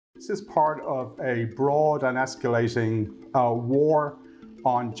This is part of a broad and escalating war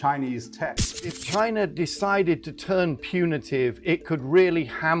on Chinese tech. If China decided to turn punitive, it could really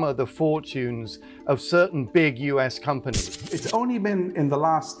hammer the fortunes of certain big US companies. It's only been in the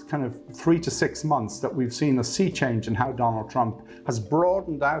last kind of 3 to 6 months that we've seen a sea change in how Donald Trump has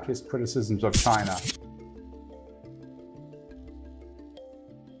broadened out his criticisms of China.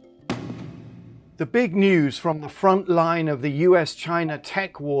 The big news from the front line of the US-China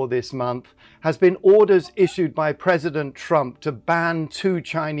tech war this month has been orders issued by President Trump to ban 2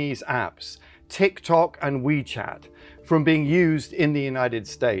 Chinese apps, TikTok and WeChat, from being used in the United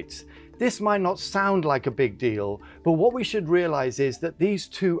States. This might not sound like a big deal, but what we should realize is that these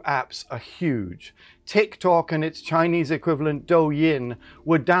 2 apps are huge. TikTok and its Chinese equivalent Douyin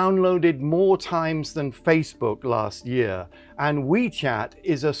were downloaded more times than Facebook last year, and WeChat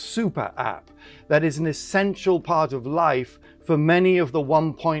is a super app that is an essential part of life for many of the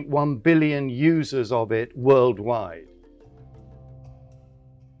 1.1 billion users of it worldwide.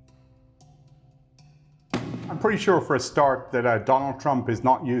 I'm pretty sure for a start that Donald Trump is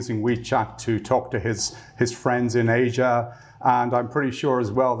not using WeChat to talk to his friends in Asia. And I'm pretty sure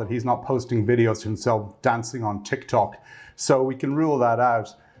as well that he's not posting videos of himself dancing on TikTok. So we can rule that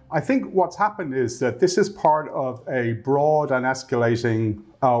out. I think what's happened is that this is part of a broad and escalating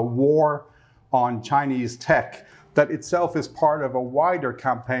war on Chinese tech that itself is part of a wider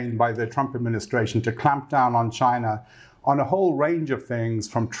campaign by the Trump administration to clamp down on China on a whole range of things,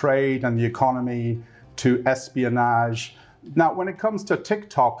 from trade and the economy to espionage. Now, when it comes to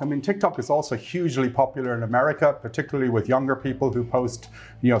TikTok, I mean, TikTok is also hugely popular in America, particularly with younger people who post,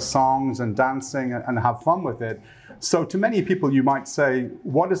 songs and dancing and have fun with it. So to many people, you might say,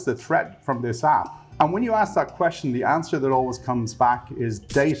 what is the threat from this app? And when you ask that question, the answer that always comes back is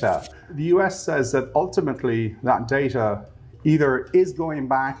data. The US says that ultimately that data either is going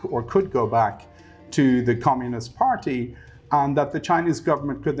back or could go back to the Communist Party, and that the Chinese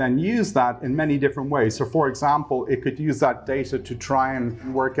government could then use that in many different ways. So for example, it could use that data to try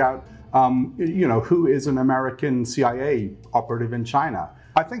and work out, who is an American CIA operative in China.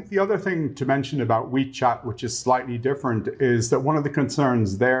 I think the other thing to mention about WeChat, which is slightly different, is that one of the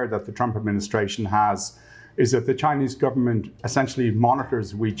concerns there that the Trump administration has is that the Chinese government essentially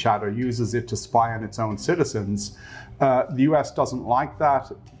monitors WeChat or uses it to spy on its own citizens. The US doesn't like that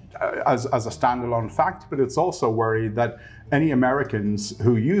as a standalone fact, but it's also worried that any Americans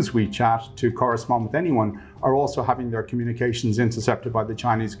who use WeChat to correspond with anyone are also having their communications intercepted by the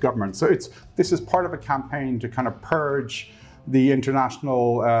Chinese government. So this is part of a campaign to kind of purge the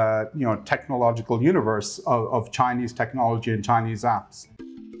international technological universe of Chinese technology and Chinese apps.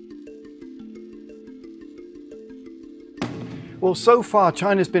 Well, so far,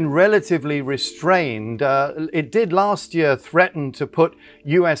 China's been relatively restrained. It did last year threaten to put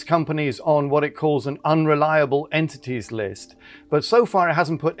US companies on what it calls an unreliable entities list. But so far, it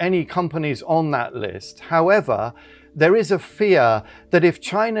hasn't put any companies on that list. However, there is a fear that if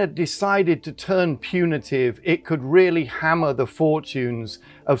China decided to turn punitive, it could really hammer the fortunes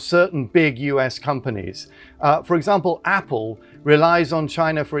of certain big US companies. For example, Apple relies on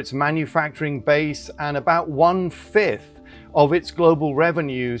China for its manufacturing base, and about 1/5 of its global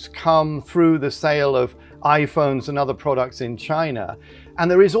revenues come through the sale of iPhones and other products in China. And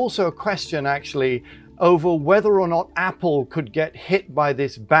there is also a question actually over whether or not Apple could get hit by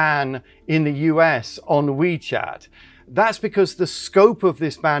this ban in the US on WeChat. That's because the scope of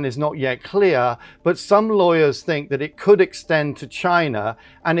this ban is not yet clear, but some lawyers think that it could extend to China.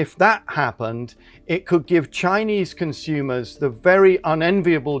 And if that happened, it could give Chinese consumers the very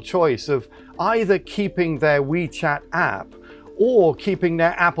unenviable choice of either keeping their WeChat app or keeping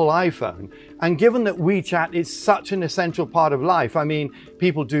their Apple iPhone. And given that WeChat is such an essential part of life, I mean,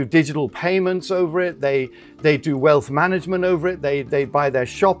 people do digital payments over it, they do wealth management over it, they buy their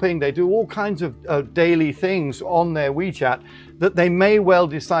shopping, they do all kinds of daily things on their WeChat, that they may well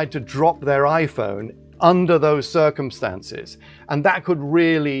decide to drop their iPhone under those circumstances. And that could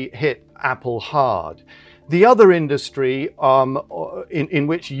really hit Apple hard. The other industry in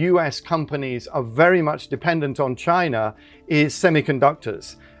which US companies are very much dependent on China is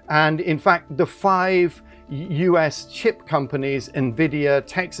semiconductors. And in fact, the 5 US chip companies, NVIDIA,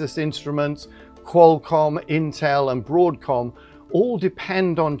 Texas Instruments, Qualcomm, Intel, and Broadcom, all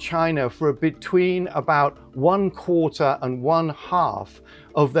depend on China for between about 1/4 and 1/2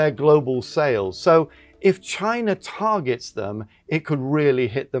 of their global sales. So if China targets them, it could really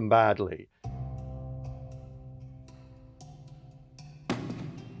hit them badly.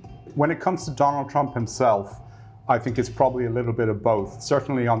 When it comes to Donald Trump himself, I think it's probably a little bit of both.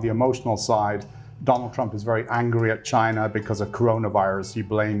 Certainly on the emotional side, Donald Trump is very angry at China because of coronavirus. He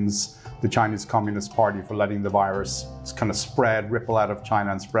blames the Chinese Communist Party for letting the virus kind of ripple out of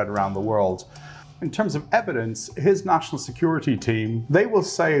China and spread around the world. In terms of evidence, his national security team, they will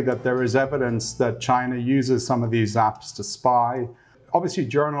say that there is evidence that China uses some of these apps to spy. Obviously,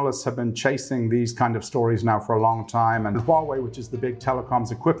 journalists have been chasing these kind of stories now for a long time, and Huawei, which is the big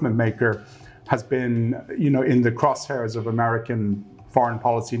telecoms equipment maker, has been, in the crosshairs of American foreign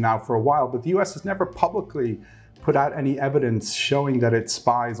policy now for a while, but the US has never publicly put out any evidence showing that it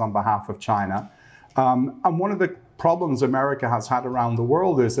spies on behalf of China. And one of the problems America has had around the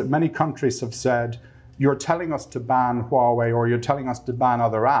world is that many countries have said, you're telling us to ban Huawei or you're telling us to ban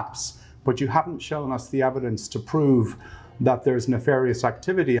other apps, but you haven't shown us the evidence to prove that there's nefarious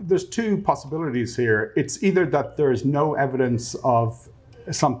activity. There's two possibilities here. It's either that there's no evidence of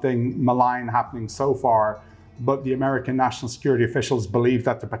something malign happening so far, but the American national security officials believe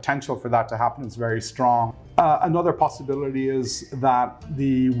that the potential for that to happen is very strong. Another possibility is that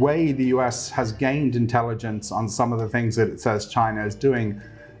the way the US has gained intelligence on some of the things that it says China is doing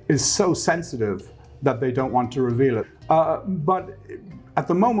is so sensitive that they don't want to reveal it. But at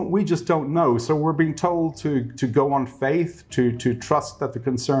the moment, we just don't know. So we're being told to go on faith, to trust that the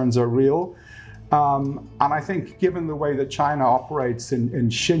concerns are real. And I think given the way that China operates in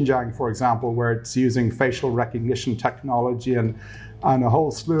Xinjiang, for example, where it's using facial recognition technology and a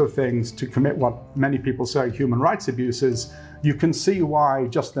whole slew of things to commit what many people say are human rights abuses, you can see why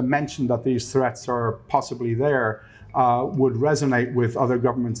just the mention that these threats are possibly there would resonate with other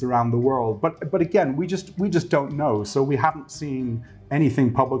governments around the world. But again, we just don't know. So we haven't seen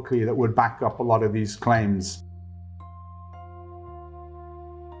anything publicly that would back up a lot of these claims.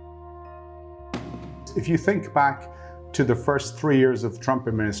 If you think back to the first 3 years of the Trump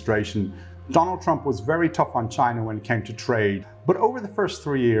administration, Donald Trump was very tough on China when it came to trade. But over the first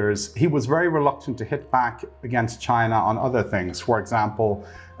 3 years, he was very reluctant to hit back against China on other things. For example,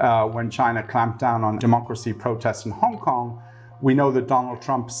 when China clamped down on democracy protests in Hong Kong, we know that Donald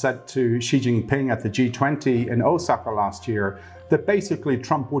Trump said to Xi Jinping at the G20 in Osaka last year that basically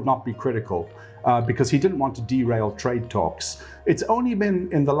Trump would not be critical because he didn't want to derail trade talks. It's only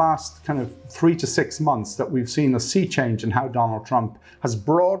been in the last kind of 3 to 6 months that we've seen a sea change in how Donald Trump has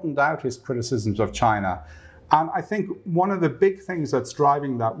broadened out his criticisms of China. And I think one of the big things that's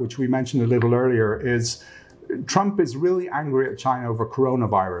driving that, which we mentioned a little earlier, is Trump is really angry at China over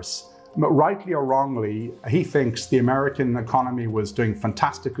coronavirus. But rightly or wrongly, he thinks the American economy was doing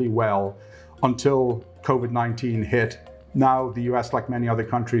fantastically well until COVID-19 hit. Now the US, like many other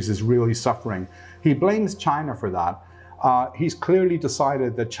countries, is really suffering. He blames China for that. He's clearly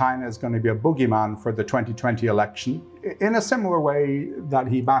decided that China is going to be a boogeyman for the 2020 election in a similar way that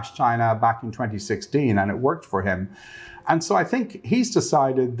he bashed China back in 2016, and it worked for him. And so I think he's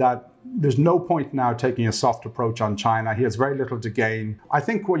decided that there's no point now taking a soft approach on China. He has very little to gain. I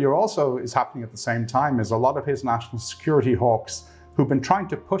think what also is happening at the same time is a lot of his national security hawks who've been trying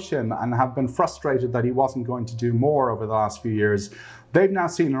to push him and have been frustrated that he wasn't going to do more over the last few years. They've now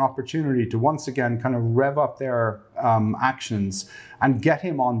seen an opportunity to once again kind of rev up their actions and get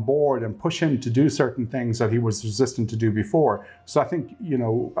him on board and push him to do certain things that he was resistant to do before. So I think,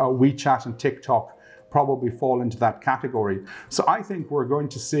 WeChat and TikTok probably fall into that category. So I think we're going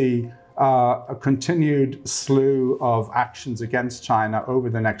to see a continued slew of actions against China over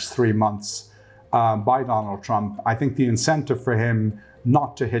the next 3 months by Donald Trump. I think the incentive for him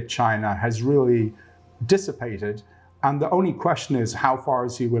not to hit China has really dissipated. And the only question is, how far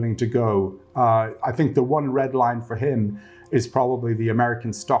is he willing to go? I think the one red line for him is probably the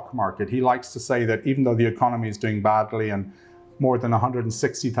American stock market. He likes to say that even though the economy is doing badly and more than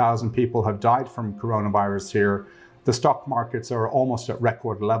 160,000 people have died from coronavirus here, the stock markets are almost at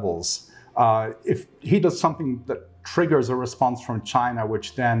record levels. If he does something that triggers a response from China,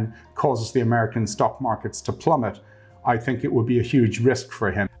 which then causes the American stock markets to plummet, I think it would be a huge risk for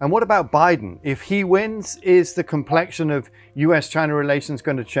him. And what about Biden? If he wins, is the complexion of US-China relations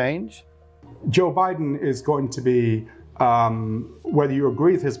going to change? Joe Biden is going to be, whether you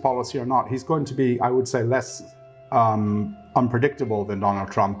agree with his policy or not, he's going to be, I would say, less unpredictable than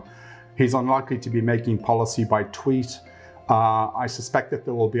Donald Trump. He's unlikely to be making policy by tweet. I suspect that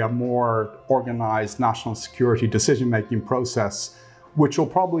there will be a more organized national security decision-making process, which will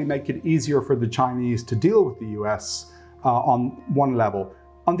probably make it easier for the Chinese to deal with the US on one level.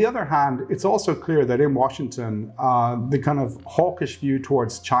 On the other hand, it's also clear that in Washington, the kind of hawkish view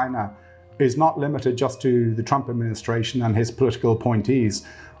towards China is not limited just to the Trump administration and his political appointees.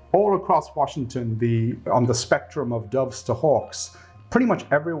 All across Washington, on the spectrum of doves to hawks, pretty much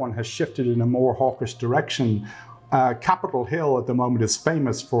everyone has shifted in a more hawkish direction. Capitol Hill at the moment is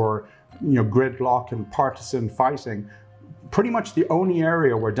famous for gridlock and partisan fighting, pretty much the only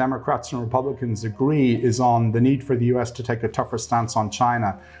area where Democrats and Republicans agree is on the need for the US to take a tougher stance on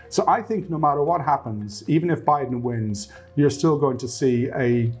China. So I think no matter what happens, even if Biden wins, you're still going to see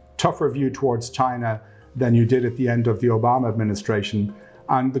a tougher view towards China than you did at the end of the Obama administration.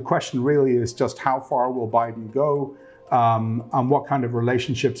 And the question really is just how far will Biden go, and what kind of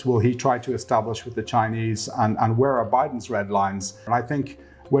relationships will he try to establish with the Chinese, and where are Biden's red lines? And I think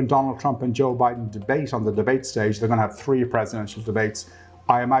when Donald Trump and Joe Biden debate on the debate stage, they're going to have 3 presidential debates.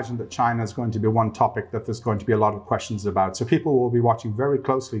 I imagine that China is going to be one topic that there's going to be a lot of questions about. So people will be watching very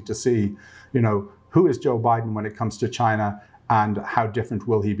closely to see, who is Joe Biden when it comes to China, and how different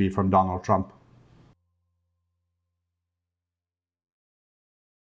will he be from Donald Trump?